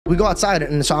We go outside,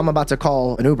 and so I'm about to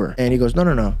call an Uber. And he goes, no,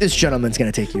 no, no. This gentleman's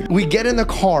going to take you. We get in the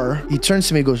car. He turns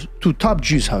to me and goes, to Top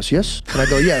G's house, yes? And I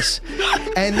go, yes.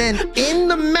 And then in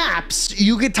the maps,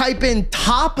 you could type in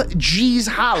Top G's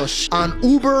house on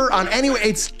Uber, on anywhere.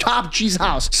 It's Top G's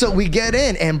house. So we get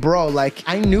in, and bro, like,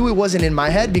 I knew it wasn't in my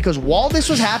head because while this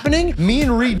was happening, me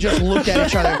and Reed just looked at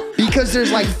each other because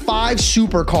there's like 5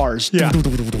 supercars. Yeah.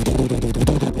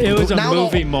 It was a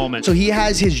movie moment. So he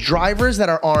has his drivers that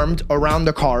are armed around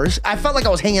the cars. I felt like I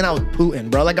was hanging out with Putin,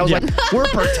 bro. Like I was like, we're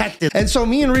protected. And so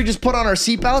me and Reed just put on our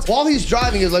seatbelts. While he's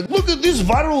driving, he's like, look at this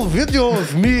viral video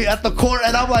of me at the court.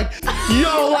 And I'm like,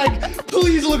 yo, like,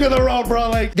 please look at the road, bro.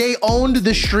 Like, they owned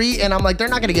the street, and I'm like, they're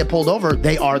not gonna get pulled over.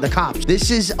 They are the cops. This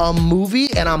is a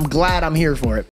movie, and I'm glad I'm here for it.